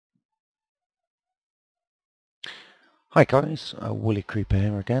Hi guys, Woolly Creeper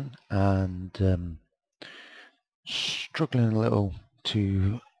here again, and struggling a little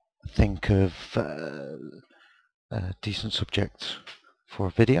to think of a decent subject for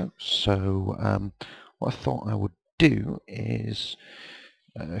a video. So what I thought I would do is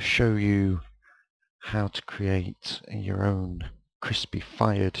show you how to create your own crispy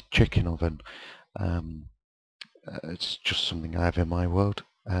fired chicken oven. It's just something I have in my world.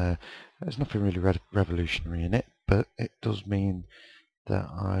 There's nothing really revolutionary in it, but it does mean that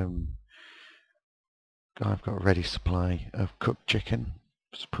I've got a ready supply of cooked chicken.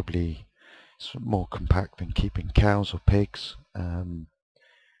 It's probably more compact than keeping cows or pigs, and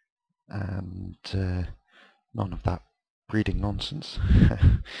none of that breeding nonsense.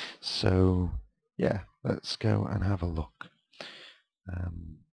 So yeah, let's go and have a look.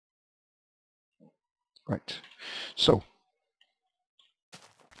 Right, so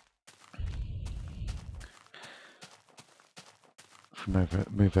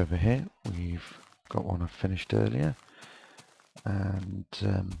move over here, we've got one I finished earlier, and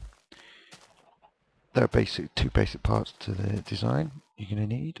there are two basic parts to the design you're going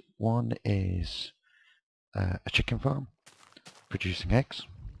to need. One is a chicken farm producing eggs,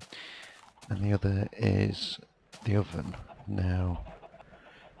 and the other is the oven. Now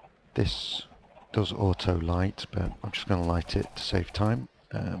this does auto light, but I'm just going to light it to save time.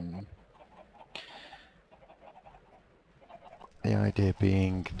 The idea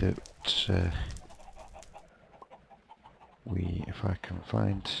being that if I can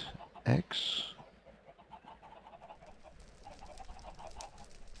find eggs,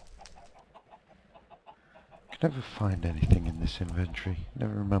 I can never find anything in this inventory,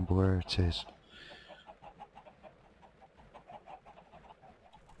 never remember where it is.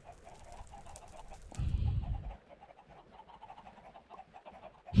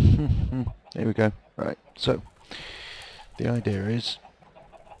 There we go. Right, so the idea is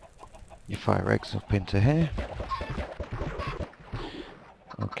you fire eggs up into here,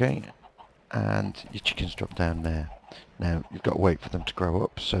 okay, and your chickens drop down there. Now you've got to wait for them to grow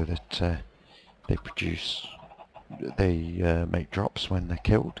up so that they make drops when they're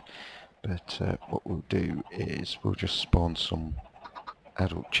killed. But what we'll do is we'll just spawn some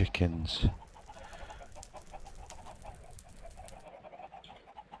adult chickens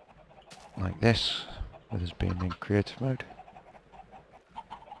like this, with us being in creative mode.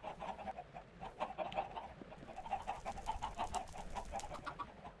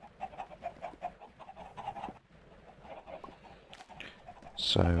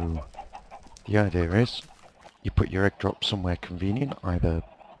 So the idea is you put your egg drop somewhere convenient, either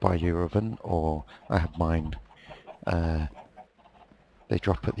by your oven, or I have mine. They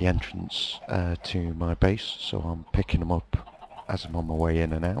drop at the entrance to my base, so I'm picking them up as I'm on my way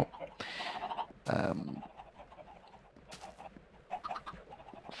in and out.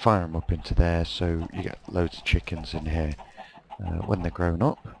 Fire them up into there so you get loads of chickens in here. When they're grown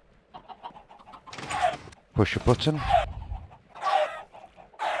up, push a button,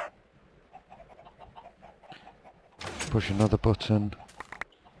 push another button,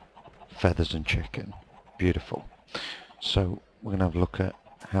 feathers and chicken. Beautiful. So we're going to have a look at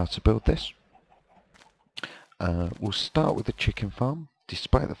how to build this. We'll start with the chicken farm,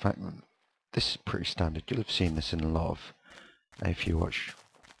 despite the fact that this is pretty standard. You'll have seen this in a lot of, if you watch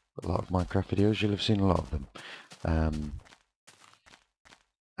a lot of Minecraft videos, you'll have seen a lot of them.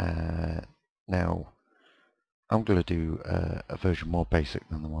 Now, I'm going to do a version more basic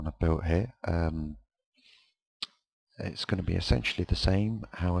than the one I built here. It's going to be essentially the same,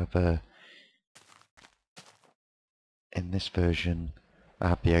 however, in this version I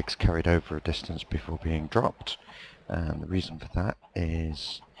have the eggs carried over a distance before being dropped, and the reason for that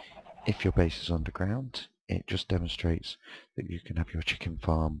is if your base is underground, it just demonstrates that you can have your chicken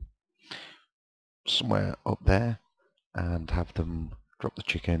farm somewhere up there and have them drop the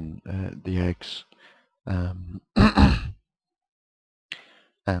chicken, the eggs, and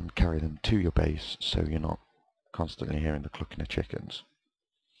carry them to your base, so you're not constantly hearing the clucking of chickens.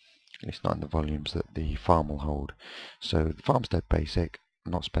 At least not in the volumes that the farm will hold. So the farm's dead basic,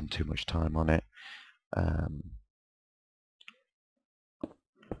 not spend too much time on it.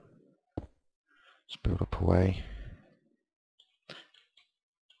 Let's build up away.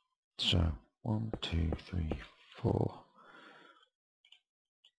 So 1, 2, 3, 4.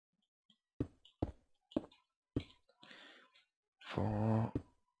 4.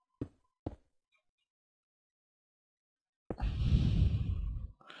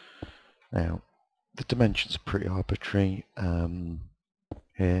 Now, the dimensions are pretty arbitrary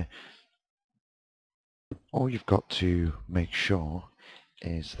here. All you've got to make sure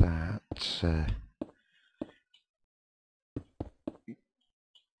is that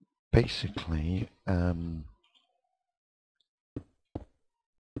basically, we're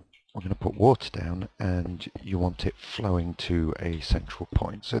going to put water down, and you want it flowing to a central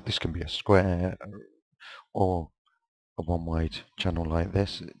point. So this can be a square or a one-wide channel like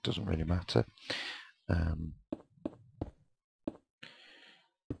this. It doesn't really matter.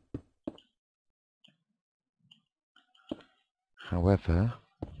 However,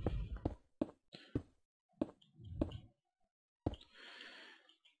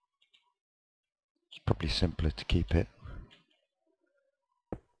 it's probably simpler to keep it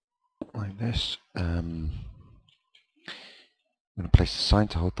like this. I'm going to place a sign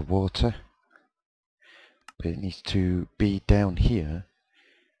to hold the water, but it needs to be down here,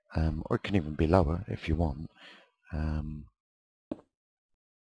 or it can even be lower if you want. But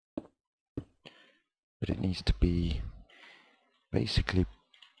it needs to be basically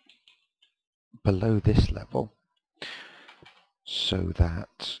below this level, so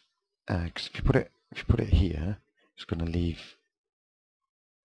that because if you put it here, it's going to leave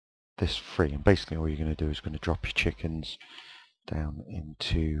this free, and basically all you're going to do is going to drop your chickens down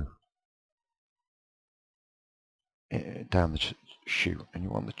into down the chute, and you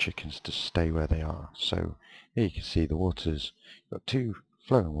want the chickens to stay where they are. So here you can see the waters, you've got two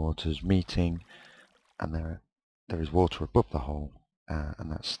flowing waters meeting, and there is water above the hole,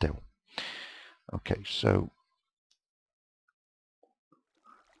 and that's still. Okay, so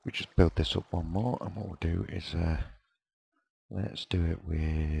we just build this up one more, and what we'll do is let's do it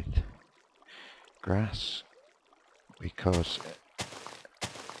with grass, because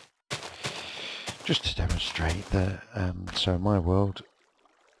just to demonstrate that, so in my world,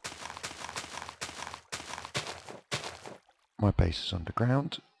 my base is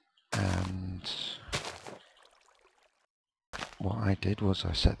underground, and what I did was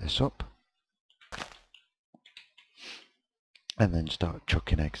I set this up and then start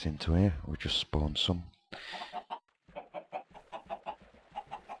chucking eggs into here. We just spawn some,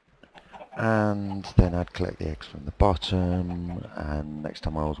 and then I'd collect the eggs from the bottom, and next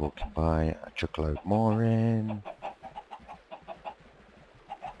time I was walking by I'd chuck a load more in.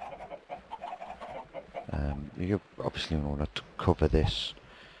 You obviously want to cover this,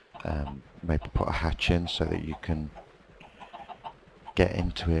 maybe put a hatch in so that you can get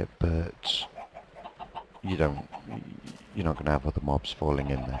into it, but you're not going to have other mobs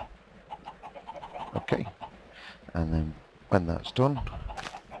falling in there. Okay, and then when that's done,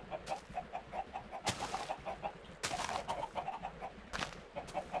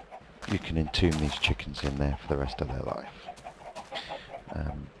 you can entomb these chickens in there for the rest of their life.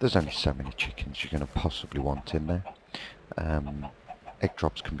 There's only so many chickens you're going to possibly want in there. Egg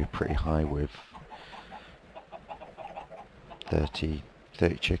drops can be pretty high with 30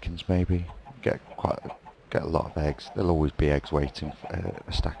 chickens maybe. Get a lot of eggs. There'll always be eggs waiting,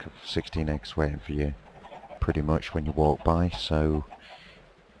 a stack of 16 eggs waiting for you pretty much when you walk by, so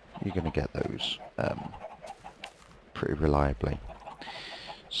you're going to get those pretty reliably.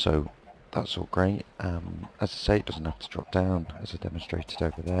 So that's all great. As I say, it doesn't have to drop down, as I demonstrated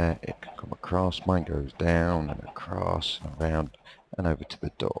over there. It can come across. Mine goes down and across and around and over to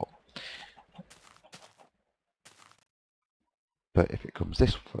the door. But if it comes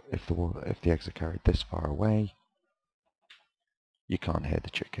this, if the eggs are carried this far away, you can't hear the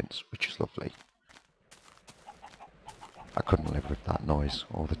chickens, which is lovely. I couldn't live with that noise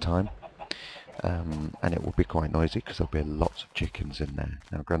all the time. And it will be quite noisy because there'll be lots of chickens in there.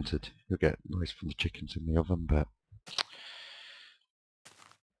 Now granted, you'll get noise from the chickens in the oven, but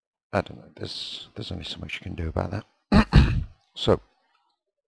I don't know, there's only so much you can do about that. So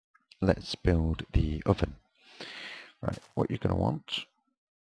let's build the oven. Right, what you're going to want,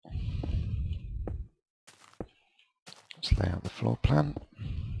 let's lay out the floor plan.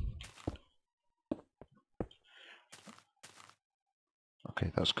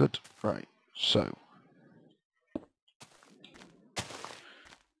 Okay, that's good. Right, so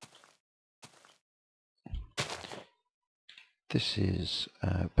this is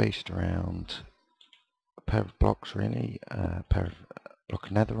based around a pair of blocks, really, a pair of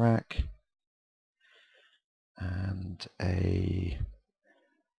block of netherrack and a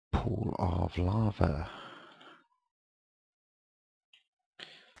pool of lava.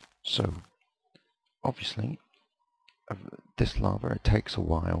 So obviously this lava, it takes a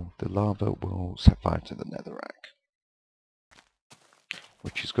while. The lava will set fire to the netherrack,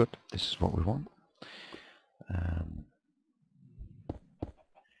 which is good. This is what we want.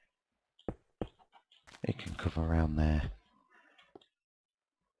 It can cover around there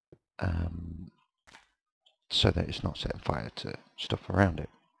so that it's not setting fire to stuff around it.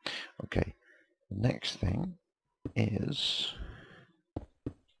 Okay, the next thing is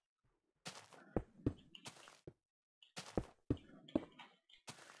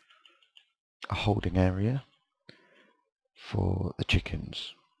a holding area for the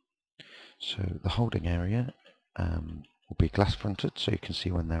chickens. So the holding area will be glass fronted so you can see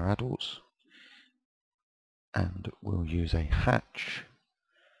when they're adults, and we'll use a hatch.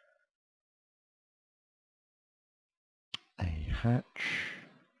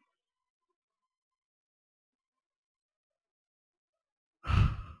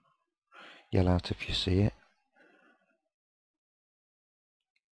 Yell out if you see it.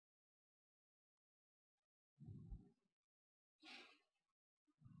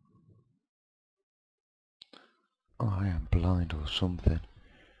 Oh, I am blind or something.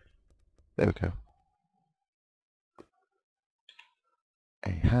 There we go. A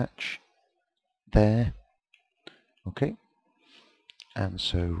hatch there. Okay. And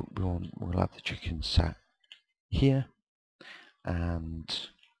so we'll have the chickens sat here and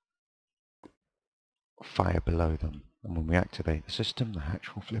fire below them. And when we activate the system, the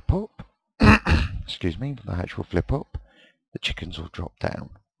hatch will flip up. Excuse me, the hatch will flip up. The chickens will drop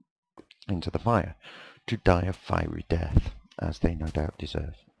down into the fire to die a fiery death, as they no doubt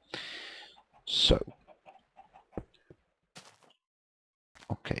deserve. So,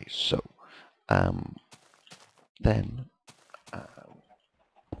 okay, so then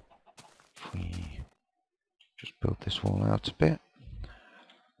if we just build this wall out a bit,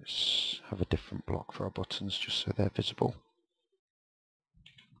 let's have a different block for our buttons just so they're visible.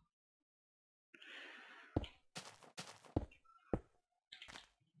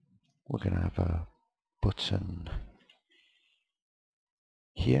 We're going to have a button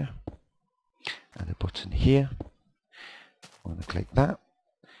here and a button here. I'm going to click that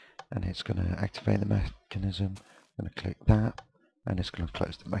and it's going to activate the mechanism. I'm going to click that and it's going to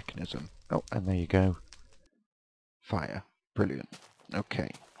close the mechanism. Oh, and there you go. Fire. Brilliant.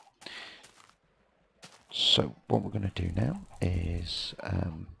 Okay. So what we're going to do now is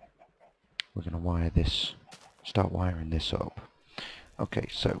we're going to wire this, start wiring this up. Okay,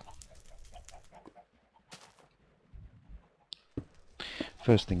 so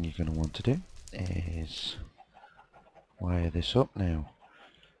first thing you're going to want to do is wire this up. Now,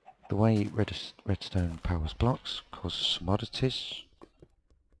 the way redstone powers blocks causes some oddities.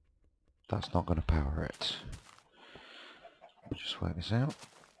 That's not going to power it. We'll just work this out,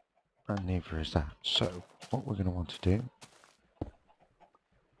 and neither is that. So what we're going to want to do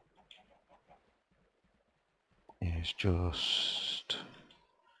is just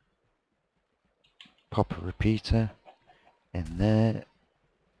pop a repeater in there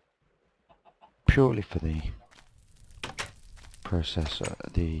purely for the processor,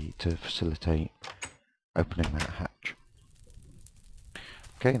 to facilitate opening that hatch.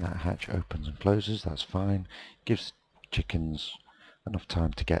 Okay, that hatch opens and closes, that's fine. Gives chickens enough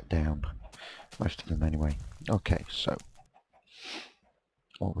time to get down, most of them anyway. Okay, so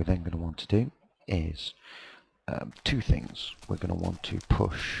what we're then going to want to do is two things. We're going to want to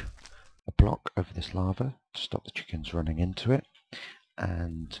push a block over this lava to stop the chickens running into it,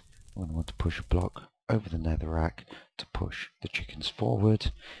 and we're going to want to push a block over the netherrack to push the chickens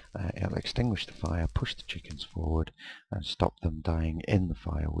forward. It'll extinguish the fire, push the chickens forward and stop them dying in the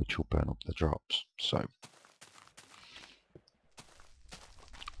fire, which will burn up the drops. So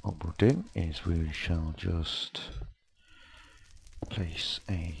what we'll do is we shall just place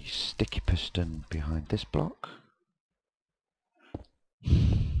a sticky piston behind this block.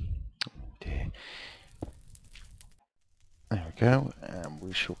 Oh dear. There we go, and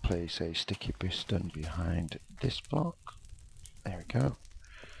we shall place a sticky piston behind this block. There we go.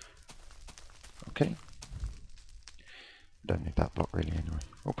 Okay. Don't need that block really anyway.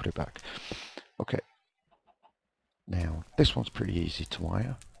 I'll put it back. Okay. Now, this one's pretty easy to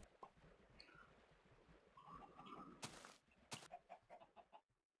wire.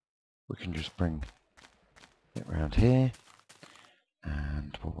 We can just bring it around here,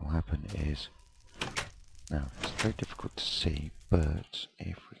 and what will happen is, now it's very difficult to see, but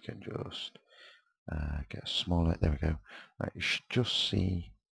if we can just get a smaller, there we go. Right, you should just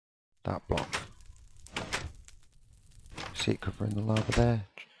see that block. See it covering the lava there?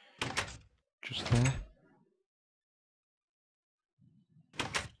 Just there?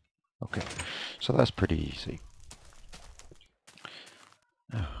 Okay, so that's pretty easy.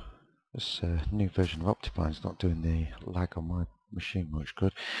 Oh, this new version of Optifine is not doing the lag on my machine much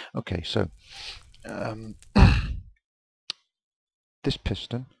good. Okay, so this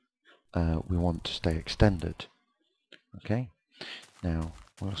piston we want to stay extended. Okay, now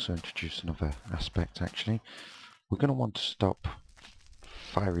we'll also introduce another aspect actually. We're going to want to stop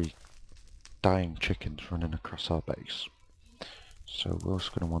fiery dying chickens running across our base. So we're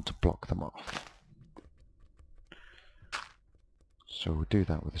also going to want to block them off. So we'll do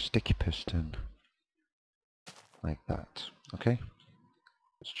that with a sticky piston like that. Okay,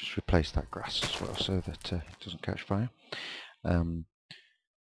 let's just replace that grass as well so that it doesn't catch fire.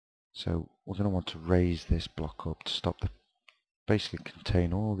 So we're going to want to raise this block up to stop basically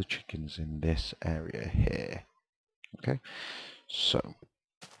contain all the chickens in this area here. Okay, so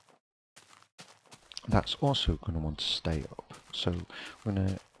that's also going to want to stay up. So we're going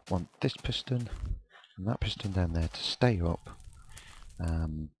to want this piston and that piston down there to stay up,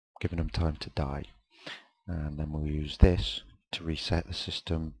 giving them time to die. And then we'll use this to reset the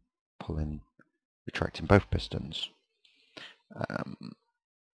system, retracting both pistons,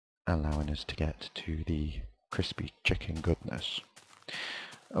 allowing us to get to the crispy chicken goodness.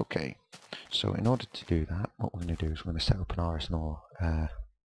 Okay, so in order to do that, what we're going to do is we're going to set up an RS-NOR, I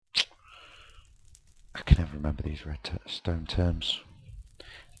can never remember these redstone terms,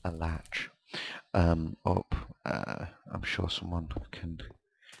 a latch, up. I'm sure someone can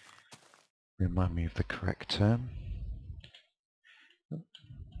remind me of the correct term.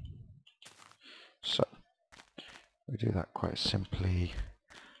 So we do that quite simply.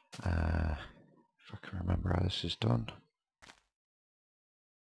 If I can remember how this is done.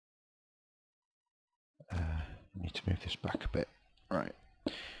 I need to move this back a bit. Right.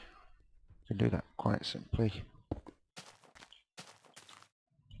 We can do that quite simply.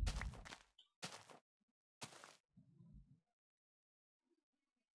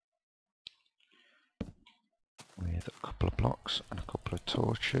 With a couple of blocks and a couple of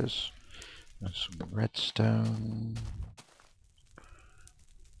torches and some redstone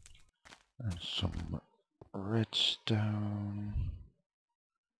and some redstone.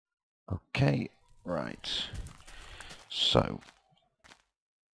 Okay, right. So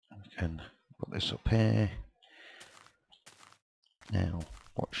we can put this up here. Now,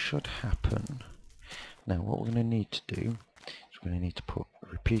 what should happen? Now, what we're going to need to do is we're going to need to put a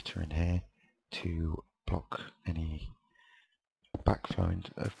repeater in here to block any backflow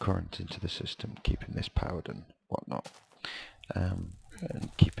of current into the system, keeping this powered and whatnot, and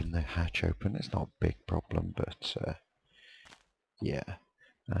keeping the hatch open. It's not a big problem, but yeah.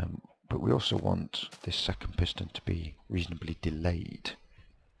 But we also want this second piston to be reasonably delayed,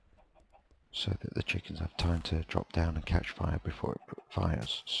 so that the chickens have time to drop down and catch fire before it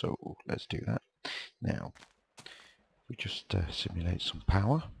fires. So let's do that. Now, we just simulate some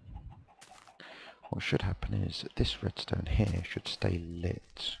power. What should happen is that this redstone here should stay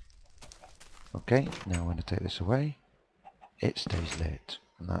lit. Okay, now when I take this away, it stays lit,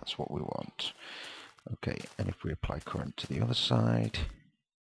 and that's what we want. Okay, and if we apply current to the other side,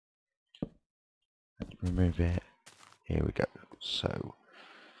 and remove it, here we go. So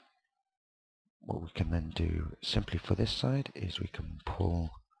what we can then do simply for this side is we can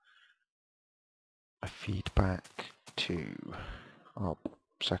pull a feedback to our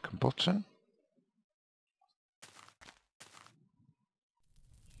second button.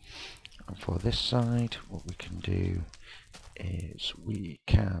 And for this side, what we can do is we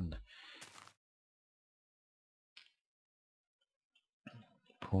can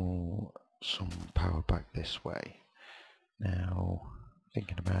pull some power back this way. Now,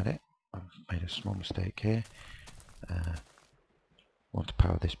 thinking about it, I've made a small mistake here. I want to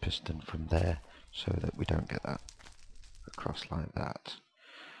power this piston from there so that we don't get that across like that.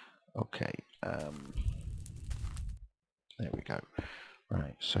 Okay, there we go.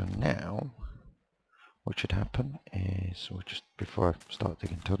 Right, so now what should happen is, before I start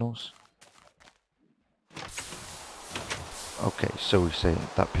digging tunnels. Okay, so we say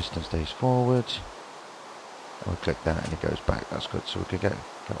that piston stays forward. I'll click that and it goes back. That's good. So we can get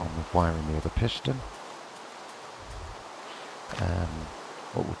on with wiring the other piston.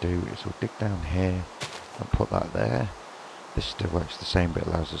 What we'll do is we'll dig down here and put that there. This still works the same, but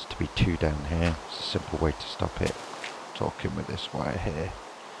allows us to be two down here. It's a simple way to stop it talking with this wire here.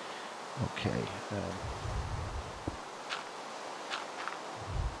 Okay.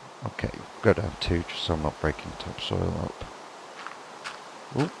 Okay, we've got to have two just so I'm not breaking topsoil up.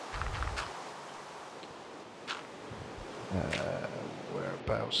 Ooh.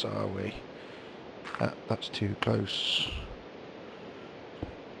 Whereabouts are we? That's too close.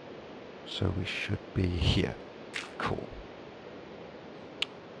 So we should be here. Cool.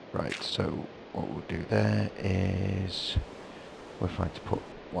 Right, so what we'll do there is we're fine to put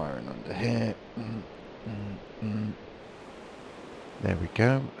wiring under here. There we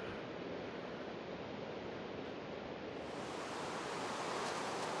go.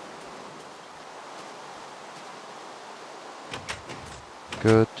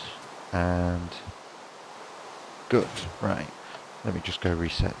 Good and good. Right, let me just go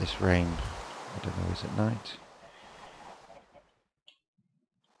reset this rain. I don't know, is it night?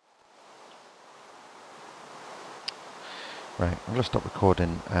 Right, I'm going to stop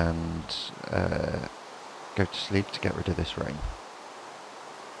recording and go to sleep to get rid of this rain.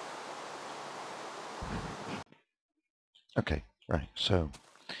 Okay, right, so...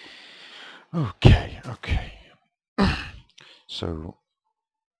 Okay. So,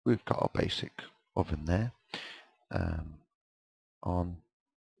 we've got our basic oven there. On,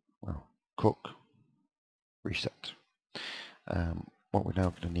 well, cook, reset. What we're now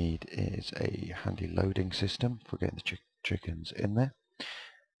going to need is a handy loading system for getting the chickens in there.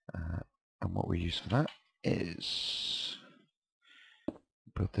 And what we use for that is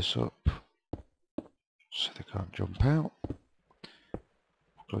build this up so they can't jump out.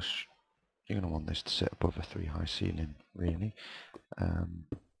 Plus, you're going to want this to sit above a 3-high ceiling, really.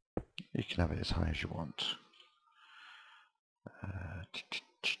 You can have it as high as you want.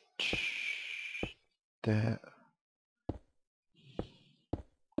 There.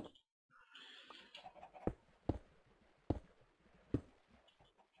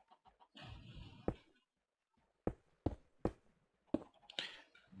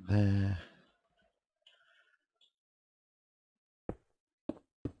 There.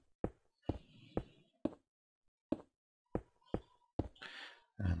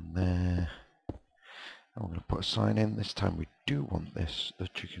 And there. I'm going to put a sign in. This time we do want the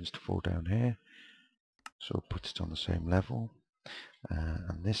chickens to fall down here. So we'll put it on the same level.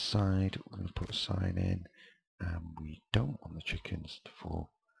 And this side we're going to put a sign in. And we don't want the chickens to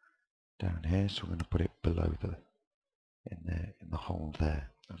fall down here, so we're going to put it below in the hole there.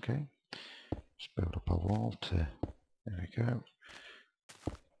 Okay. Just build up our wall to, there we go.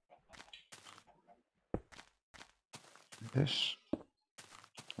 Like this.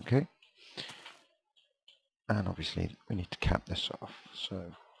 Okay. And obviously we need to cap this off,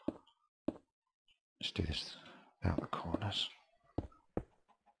 so let's do this out the corners.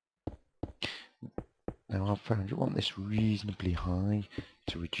 Now I've found you want this reasonably high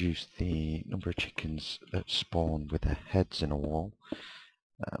to reduce the number of chickens that spawn with their heads in a wall.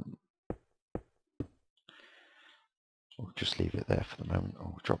 We'll just leave it there for the moment.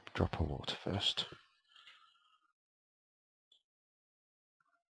 I'll drop our water first,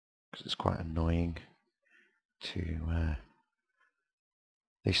 because it's quite annoying to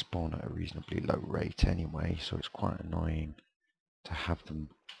they spawn at a reasonably low rate anyway, so it's quite annoying to have them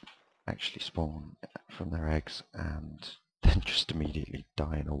actually spawn from their eggs and then just immediately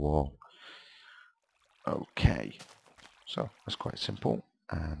die in a wall. Okay, so that's quite simple,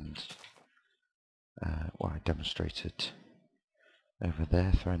 and what I demonstrated over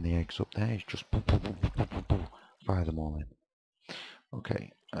there, throwing the eggs up there, is just fire them all in.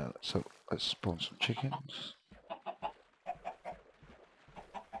 Okay, so let's spawn some chickens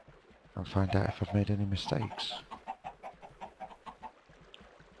and find out if I've made any mistakes.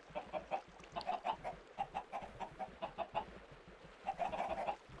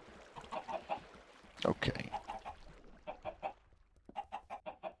 Okay.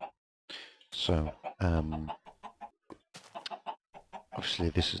 So, obviously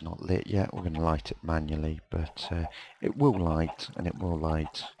this is not lit yet. We're going to light it manually, but it will light, and it will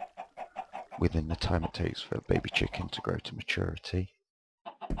light within the time it takes for a baby chicken to grow to maturity.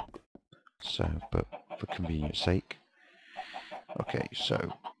 So, but for convenience sake. Okay,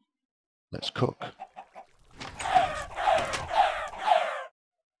 so let's cook.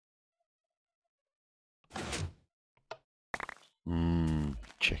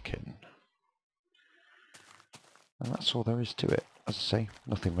 Chicken. And that's all there is to it. As I say,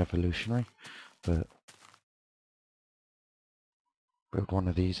 nothing revolutionary, but build one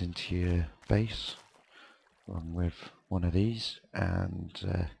of these into your base, along with one of these,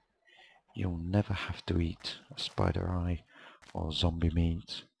 and you'll never have to eat a spider eye or zombie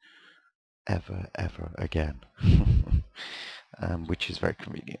meat ever again. Which is very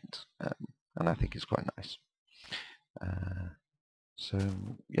convenient, and I think it's quite nice. So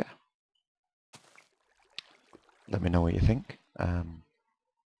yeah, let me know what you think, yeah,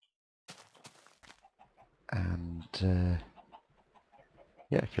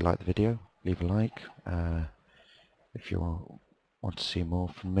 if you like the video, leave a like. If you want to see more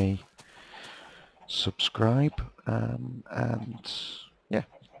from me, subscribe, and yeah,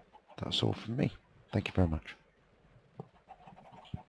 that's all from me. Thank you very much.